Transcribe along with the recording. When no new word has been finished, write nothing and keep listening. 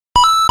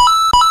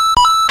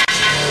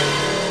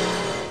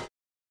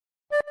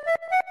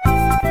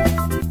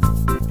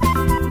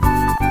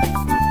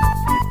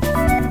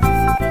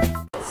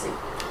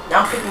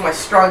my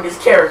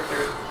strongest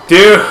character.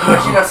 Dude.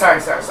 Actually, no, sorry.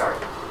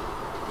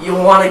 You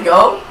want to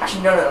go?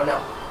 Actually,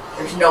 no.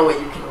 There's no way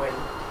you can win.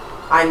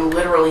 I'm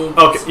literally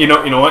invincible. Okay, you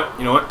know what?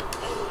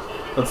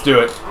 Let's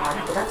do it.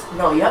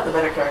 No, you have the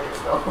better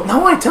characters, though.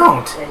 No, I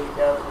don't. Yeah, you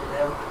do.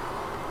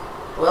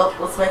 Well,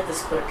 let's make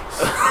this quick.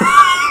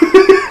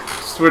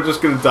 We're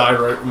just gonna die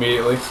right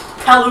immediately.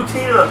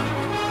 Palutena!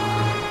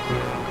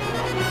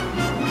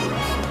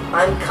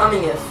 I'm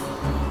comingeth.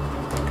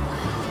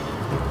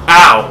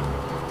 Ow!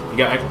 You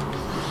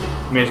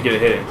managed to get a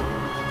hit in.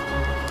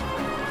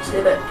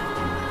 Stay back.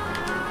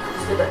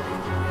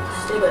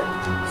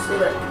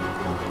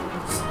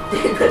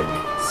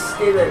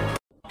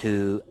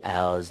 2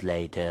 hours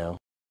later.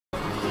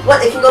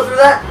 What? It can go through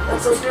that?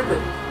 That's so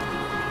stupid.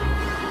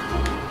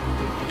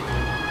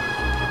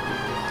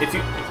 If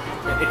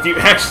you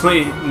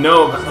actually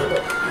know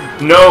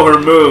her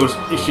moves,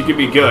 she could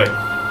be good.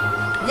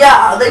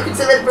 Yeah, they could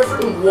say that for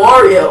freaking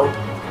Wario.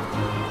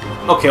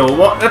 Okay,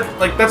 well,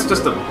 that's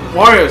just a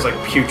Wario's like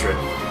putrid.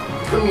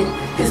 I mean,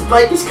 his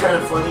bike is kind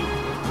of funny.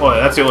 Oh,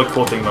 that's the only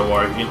cool thing about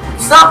Wario.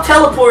 Stop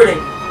teleporting!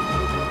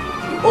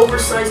 You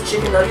oversized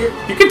chicken nugget.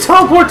 You can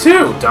teleport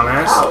too,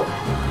 dumbass. How?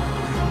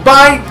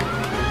 By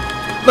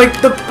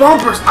like the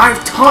bumpers.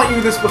 I've taught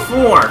you this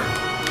before.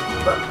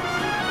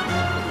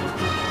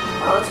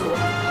 Oh, that's cool.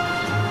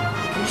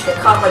 Can you just get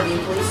caught by beam,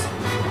 please?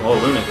 Oh,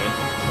 Luna did.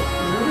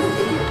 Luna's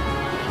an idiot.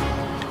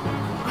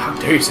 How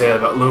dare you say that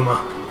about Luma?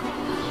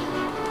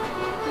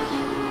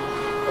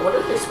 I wonder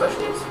if their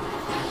special is.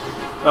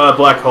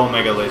 Black hole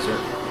mega laser. I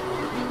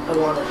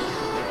want it.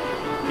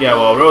 Yeah,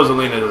 well,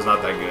 Rosalina is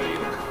not that good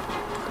either.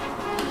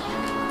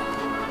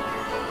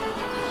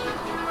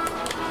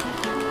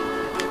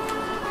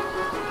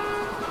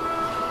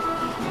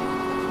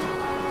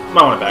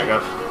 Might want to back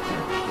up.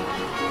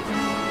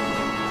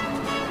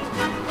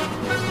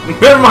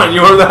 Never mind,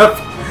 yours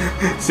left.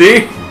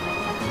 See?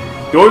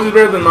 Yours is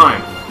better than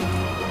mine.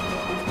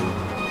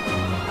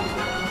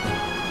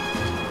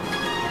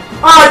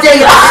 Oh, dang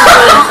it! I didn't do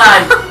it in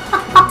time.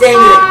 Dang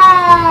it.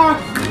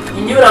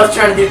 You knew what I was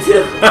trying to do,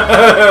 too.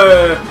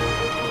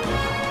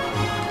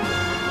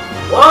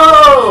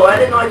 Whoa! I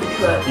didn't know I could do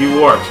that. You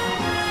warped.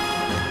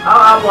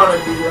 I want to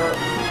do that.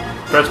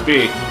 Press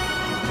B.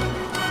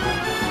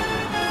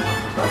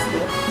 That's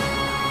good.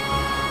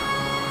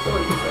 So what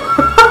do you say?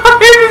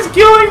 It is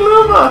killing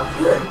Luma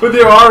with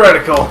your R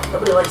reticle.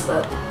 Nobody likes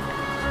that.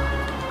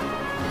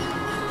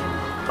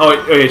 Oh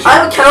yeah, I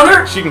have a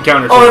counter? She can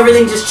counter. Oh,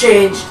 everything just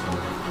changed.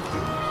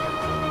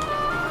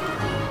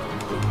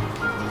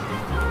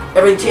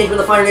 Everything changed when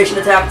the Fire Nation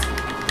attacked.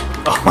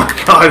 Oh my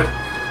god.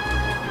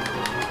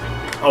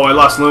 Oh, I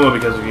lost Luma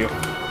because of you.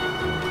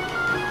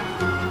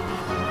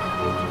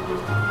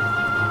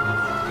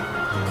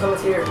 Come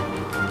with here.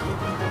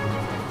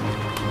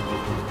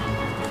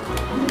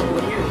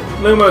 Over here.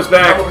 Luma's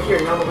back. Now over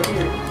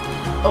here.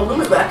 Oh,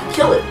 Luma's back.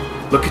 Kill it.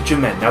 Look at your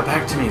men. Now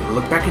back to me.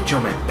 Look back at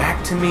your men.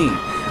 Back to me.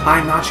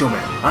 I'm not your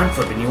man. I'm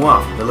flipping you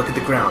off. Now look at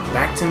the ground.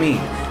 Back to me.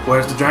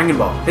 Where's the Dragon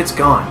Ball? It's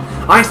gone.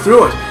 I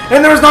threw it.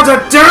 And there's not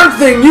a damn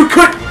thing you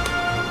could...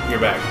 You're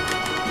back.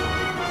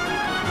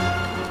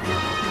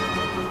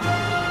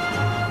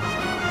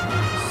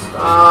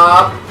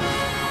 Stop.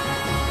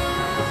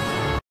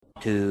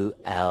 2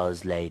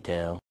 hours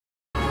later.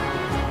 Damn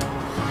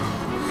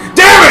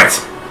it!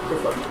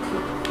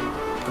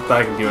 I thought I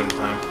could do it in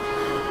time.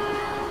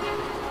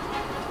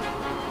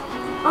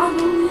 I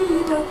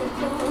believe I can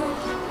fly.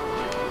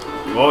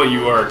 Well,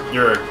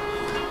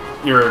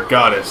 you're a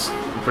goddess.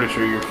 I'm pretty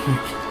sure your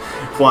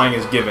flying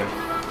is given.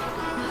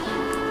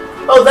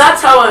 Oh,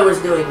 that's how I was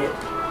doing it.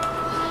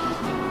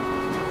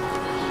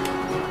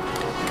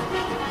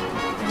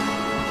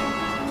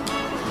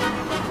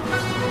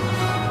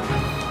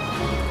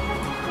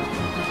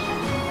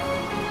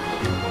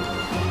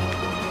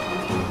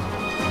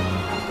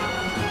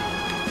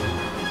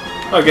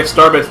 Oh, I guess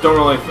Starbits don't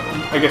really...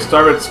 I guess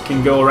Starbits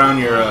can go around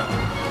your,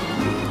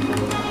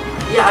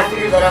 Yeah, I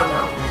figured that out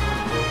now.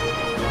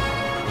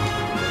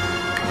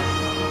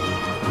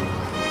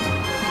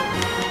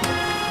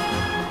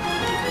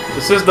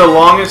 This is the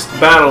longest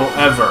battle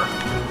ever.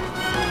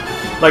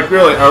 Like,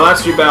 really, our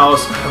last few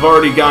battles have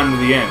already gotten to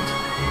the end.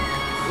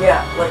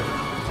 Yeah, like...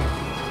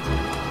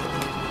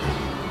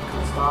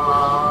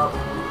 Stop.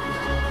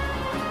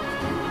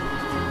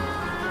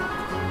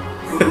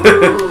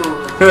 Ooh.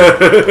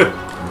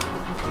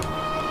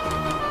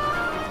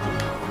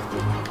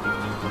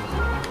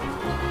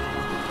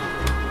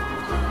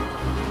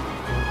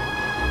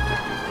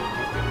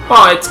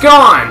 Oh, it's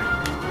gone!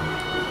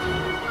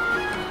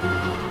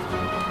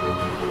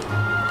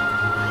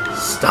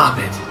 Stop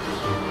it.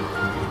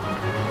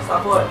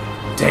 Stop what?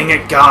 Dang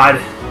it, God.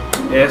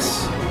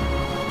 Yes.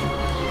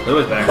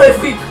 Luma's back.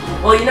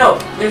 Well, you know,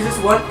 there's this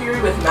one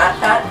theory with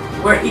MatPat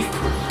where he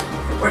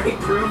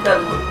proved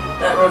that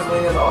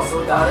Rosalina is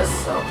also a goddess,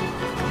 so...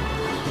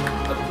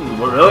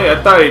 Well, really? I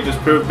thought he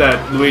just proved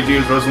that Luigi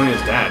is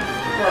Rosalina's dad.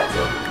 That's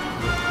it.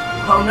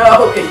 Oh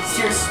no, it's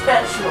your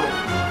special.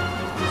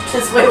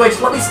 Just wait,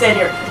 just let me stand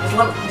here. Just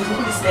let me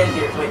stand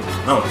here. Wait,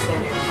 No, let me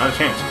stand here. not a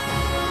chance.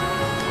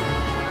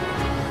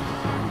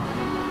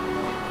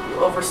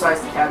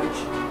 oversized cabbage.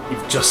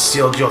 You've just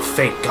sealed your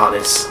fate,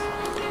 goddess.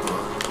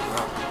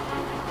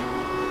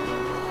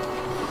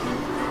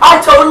 I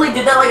totally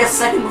did that like a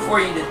second before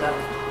you did that.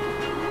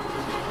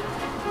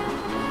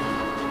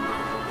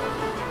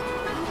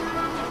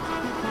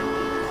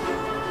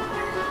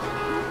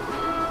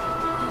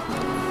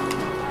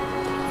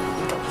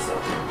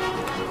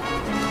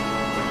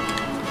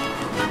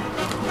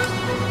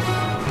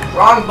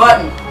 Wrong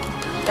button.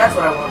 That's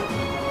what I want.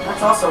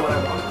 That's also what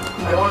I want.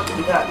 I want it to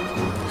be that.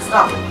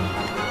 Stop it.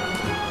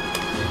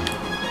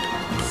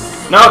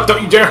 No,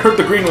 don't you dare hurt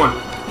the green one.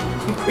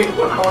 Green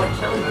one. I want to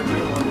kill the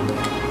green one.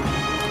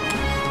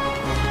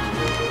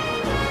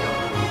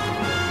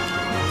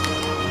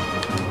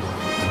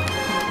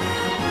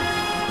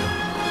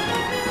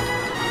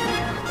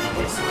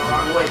 It's the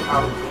wrong way,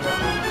 probably.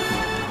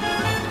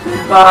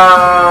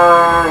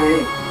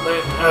 Goodbye.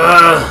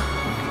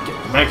 Get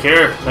back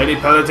here, Lady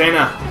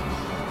Palutena.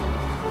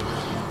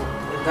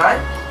 Did I?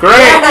 Great!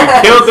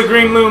 Yes! You killed the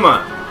green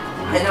Luma.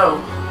 I know.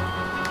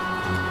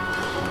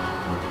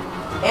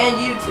 And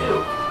you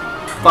too.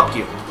 Fuck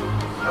you.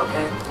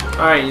 Okay.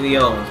 Alright, you the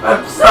yellow ones.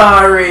 I'm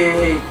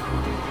sorry.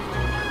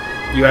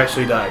 You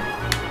actually died.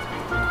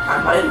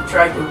 I might have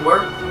tried to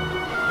work.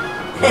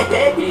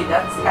 Hey,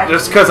 that's actually...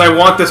 Just because I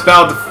want this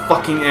battle to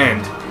fucking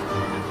end.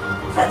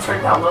 That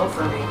turned out well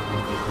for me.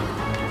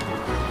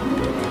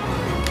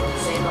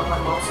 Saying about my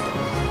monster.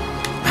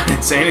 I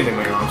didn't say anything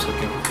when your arms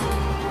cooking.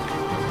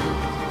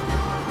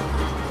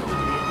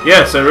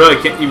 Yes, I really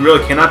can't. You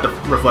really cannot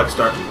reflect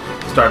star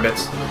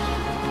bits. Who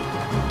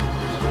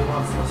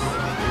wants this?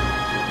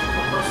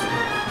 Come closer.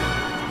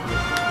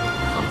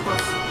 Come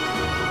closer.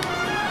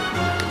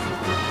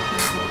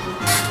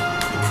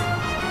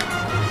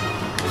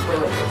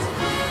 Wait.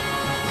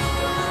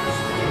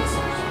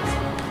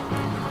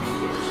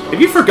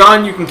 Have you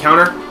forgotten you can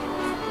counter?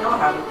 No, I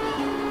haven't.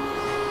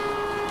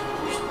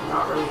 You're just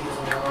not really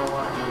using it or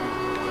what?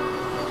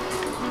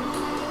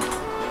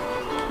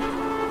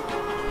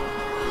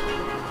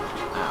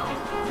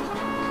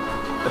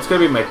 That's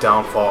gonna be my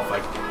downfall if I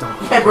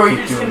don't Yeah, bro, you're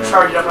keep just doing gonna that.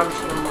 charge it up. I'm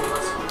just gonna move this.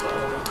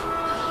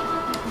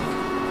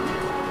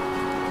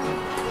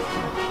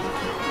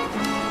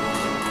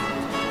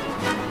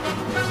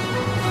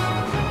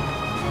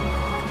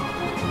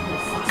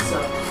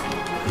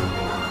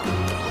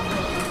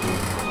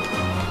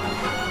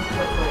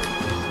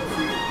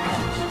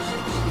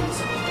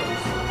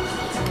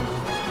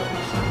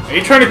 Are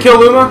you trying to kill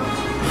Luma?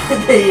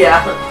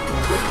 Yeah.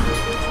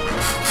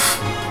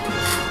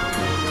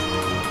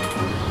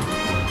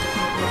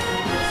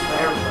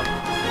 There we go.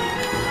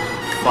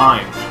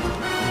 Fine.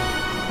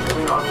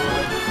 Moving on.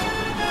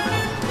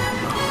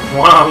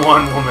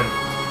 One-on-one woman.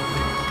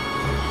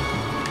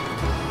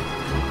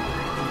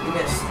 You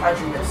missed. How'd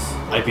you miss?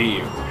 I beat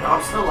you. No,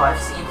 I'm still alive,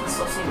 so you can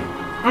still see me.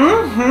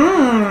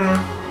 Mm-hmm.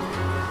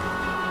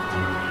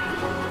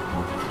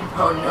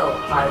 Oh no,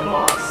 I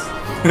lost.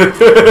 I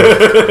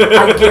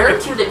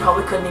guarantee you they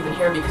probably couldn't even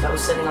hear me because I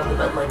was sitting on the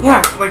bed like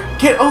Yeah, like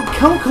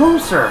come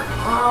closer.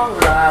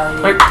 Alright.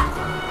 Like,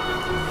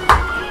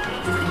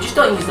 You just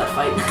don't use that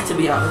fight, to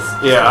be honest.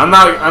 yeah, I'm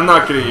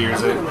not gonna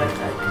use it.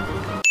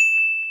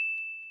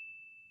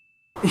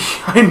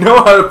 I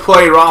know how to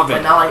play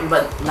Robin.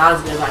 But not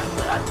as good as I can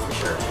play that for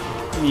sure.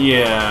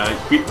 Yeah,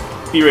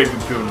 be ready to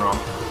be proven wrong.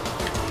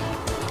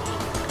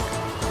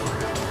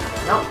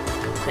 Nope.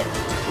 Okay.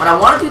 When I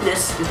want to do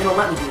this, you're gonna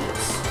let me do this.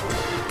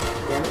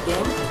 Damn it,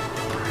 game.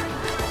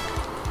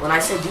 When I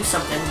say do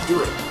something, do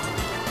it.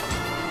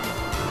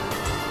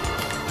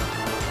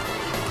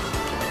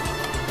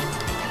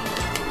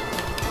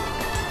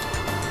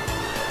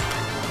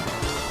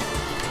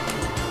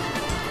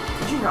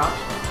 Did you not?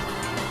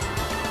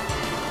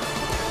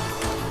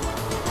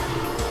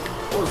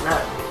 What was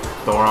that?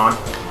 Thoron.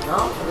 No,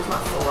 it was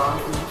not Thoron.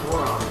 It was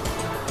Boron.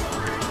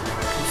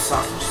 You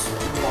sausage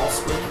wall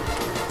squid.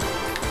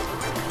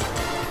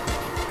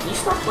 Can you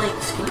stop playing?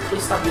 Can you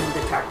please stop using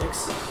big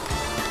tactics?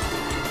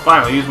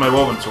 Fine, I'll use my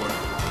woven sword.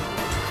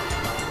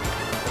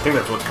 I think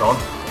that's what it's called.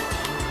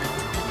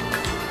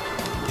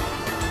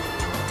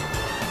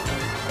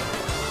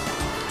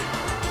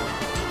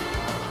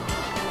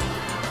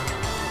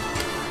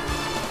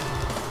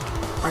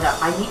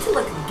 I need to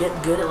like get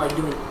good at like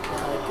doing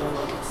going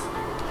like this.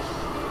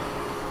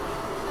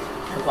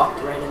 I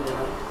walked right into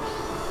that.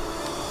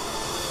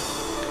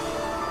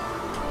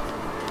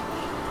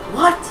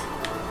 What?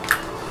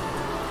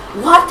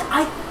 What?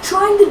 I'm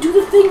trying to do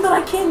the thing, but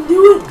I can't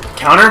do it.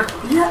 Counter?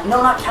 Yeah,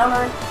 no, not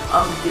counter.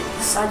 The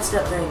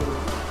sidestep thing.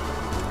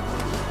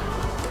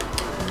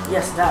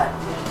 Yes, that.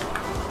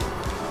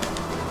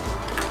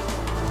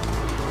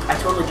 I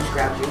totally just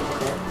grabbed you.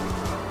 Okay.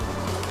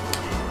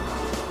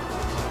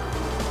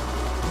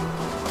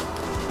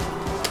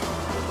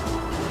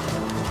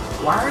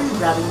 Why are you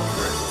grabbing me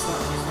first? It's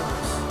not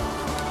nice.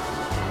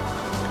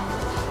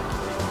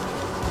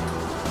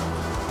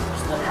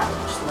 Just let it happen.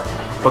 Just let it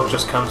happen. Book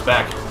just comes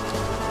back.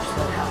 Just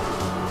let it happen.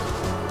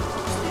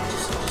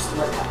 Just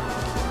let it happen.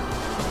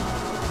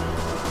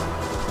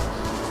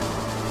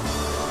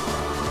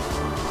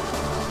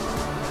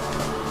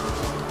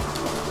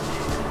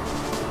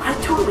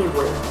 easily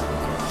avoided.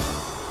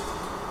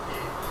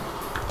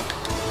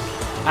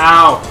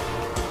 Ow!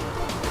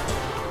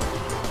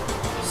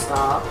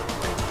 Stop.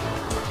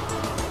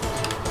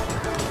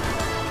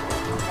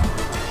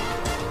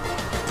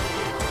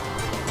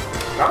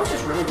 Robin's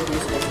just really good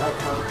using his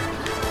outcome.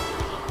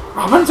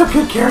 Robin's a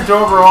good character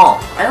overall.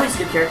 I know he's a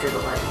good character,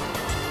 but like, it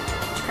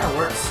just kind of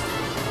works.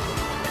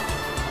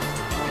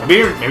 Maybe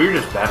you're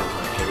just bad with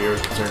Link. Have you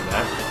ever considered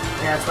that?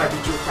 Yeah, that's why I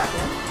beat you with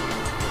Pac-Man.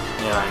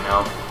 Yeah, I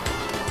know.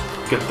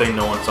 Good thing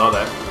no one saw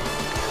that.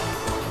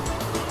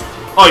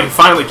 Oh, you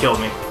finally killed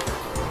me.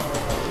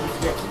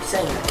 Yeah, keep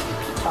saying that.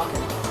 Keep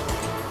talking.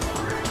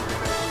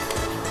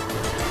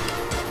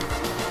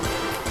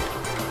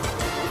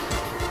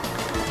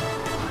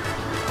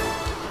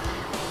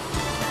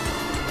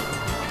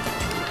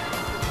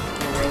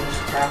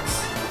 Ranged attacks.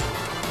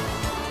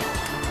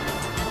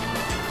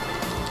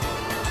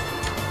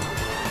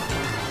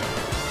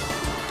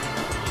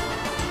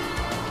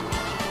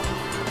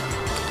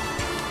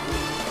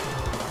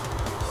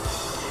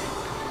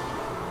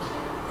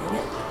 Dang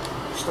it.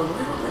 Just a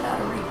little bit out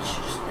of reach.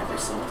 Just every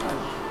single time.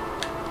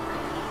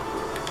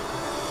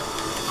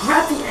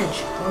 Grab the edge!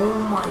 Oh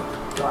my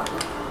god.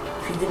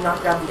 If he did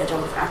not grab the edge, I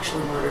would have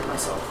actually murdered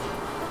myself.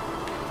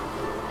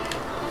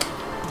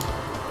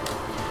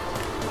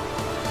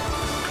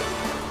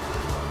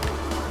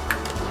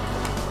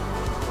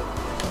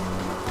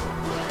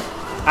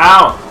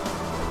 Ow!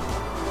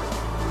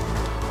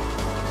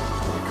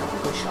 A couple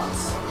good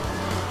shots.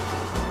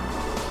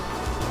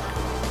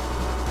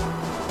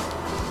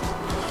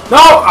 No!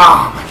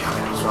 Oh my god,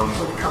 that was wrong.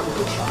 With a couple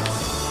good shots.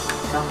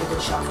 A couple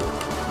good shots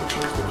will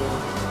change the game.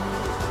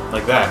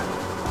 Like that.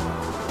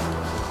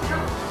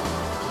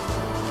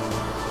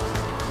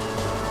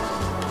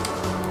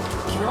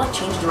 Can you like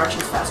change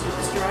directions faster,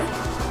 Mr. Right?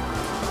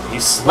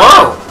 He's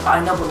slow! I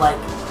know, but like,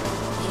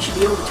 he should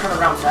be able to turn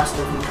around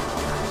faster than you.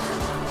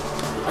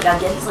 Like, I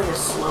get he's like a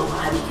slow,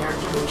 heavy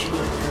character, but he should be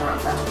able to turn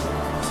around faster than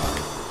you.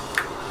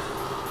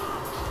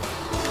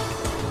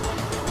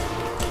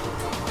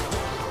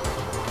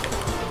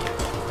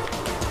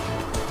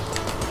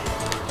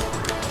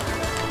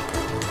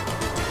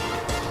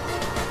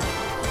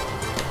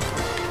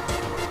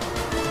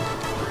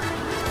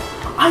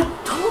 I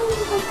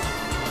totally like.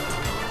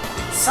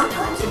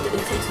 Sometimes it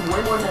takes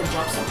way more than a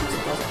jump, sometimes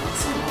it doesn't. It's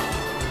so annoying.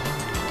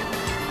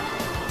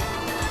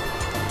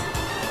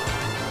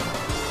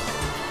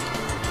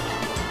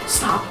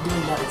 Stop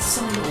doing that, it's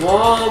so annoying.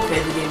 Whoa, okay,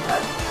 the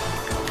gamepad.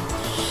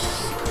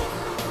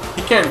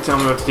 You can't tell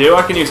me what to do.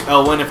 I can use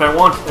Elwyn if I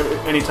want,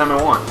 anytime I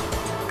want.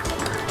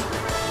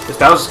 This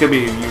that was just gonna be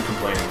you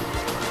complaining.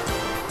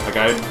 Like,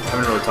 I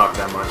haven't really talked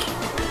that much.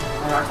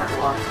 I know I talk a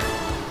lot.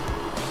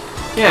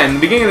 Yeah, in the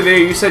beginning of the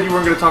video, you said you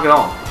weren't gonna talk at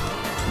all.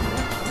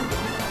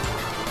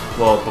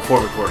 Well, before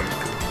recording.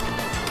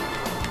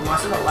 Well, I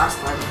said that last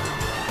time.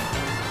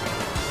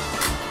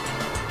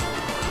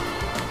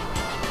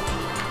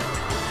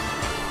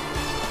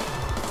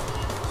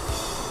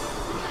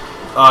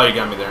 Oh, you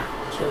got me there.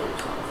 Kill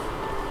yourself.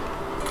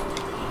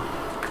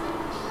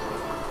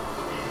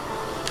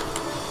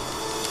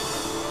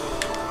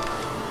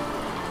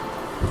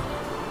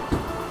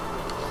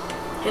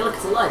 Hey, look,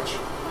 it's a ledge.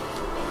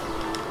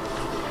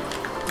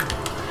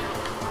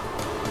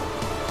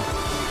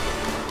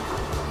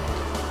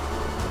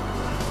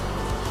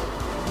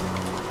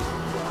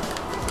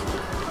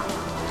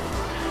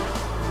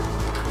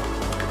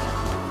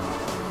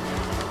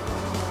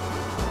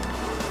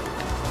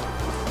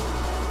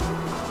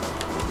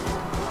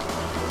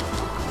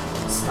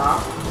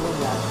 Stop doing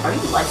that. Are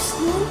you life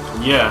stealing?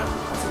 Yeah.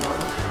 That's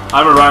annoying.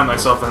 I'm reviving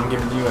myself and I'm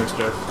giving you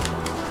extra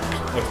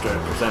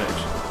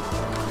percentage.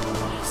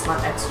 It's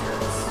not extra,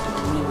 it's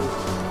really.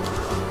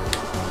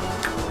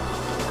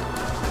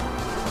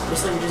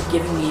 Basically, you're just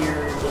giving me your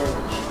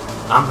damage.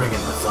 I'm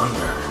bringing the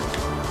thunder.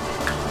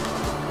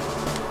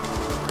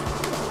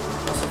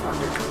 Also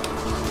thunder.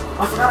 Oh,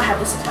 I forgot I have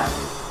this attack.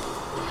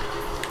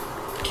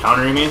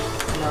 Counter, you mean?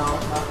 No,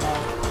 not that.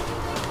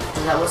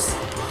 And that was...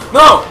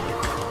 No!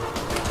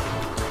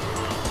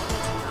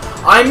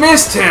 I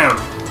missed him!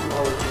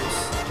 Oh, jeez.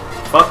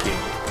 Fuck you.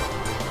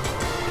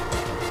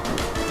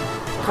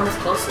 Come as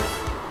closer.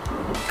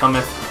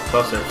 Cometh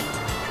closer.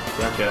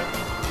 Gotcha.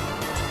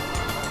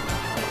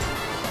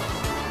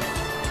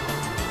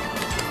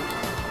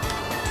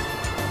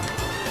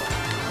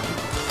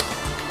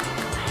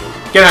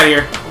 Get out of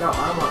here. No,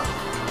 I'm on.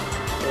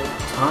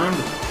 Time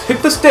to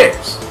hit the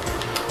stairs.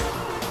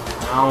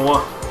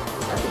 Now,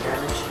 That's the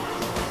damage.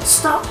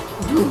 Stop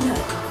doing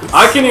that. It's,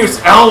 I can use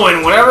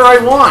Elwyn whenever I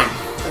want.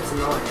 That's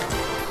annoying.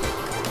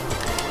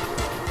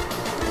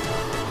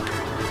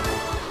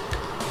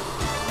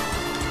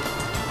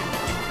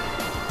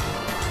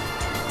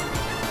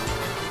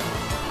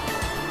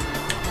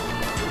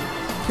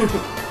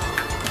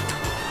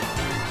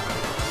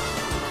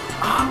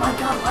 Oh my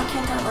god, why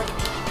can't I like...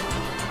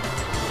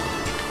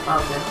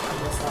 Okay, I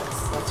guess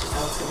that's just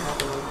how it's gonna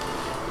happen.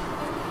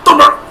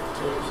 Thunder!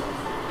 Kill yourself.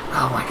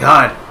 Oh my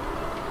god.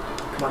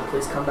 Come on,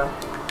 please come back.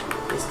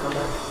 Please come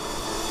back.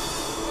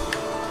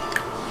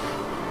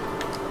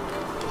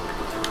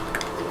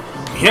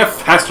 You have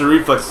faster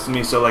reflexes than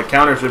me, so like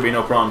counter should be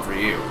no problem for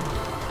you.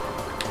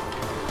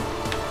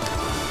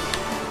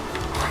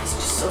 Oh, he's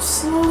just so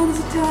slow in his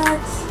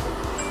attacks.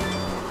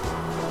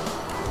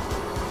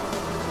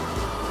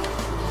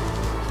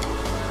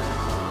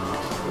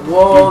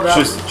 Whoa, that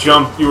Just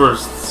jump. You were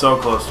so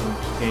close to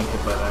getting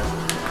hit by that.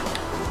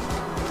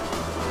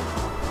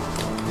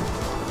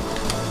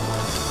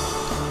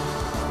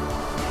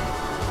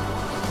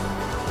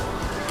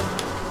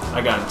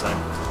 I got in time.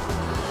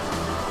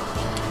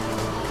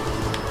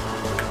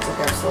 It's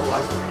okay, I'm still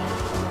alive.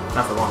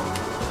 Not for long.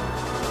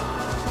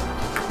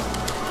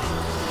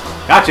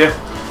 Gotcha.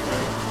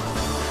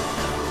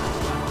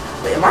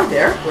 Wait, am I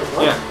there? Wait,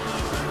 what? Yeah.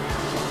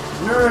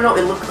 No.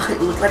 It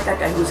looked like that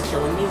guy who was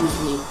killing me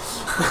was me.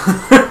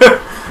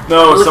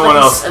 No, It someone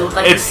like else. it looked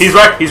like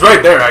He's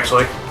right there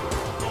actually.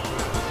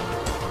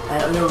 I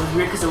don't know, it was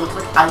weird because it looked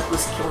like Ike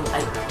was killing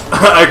Ike.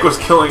 Ike was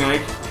killing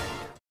Ike.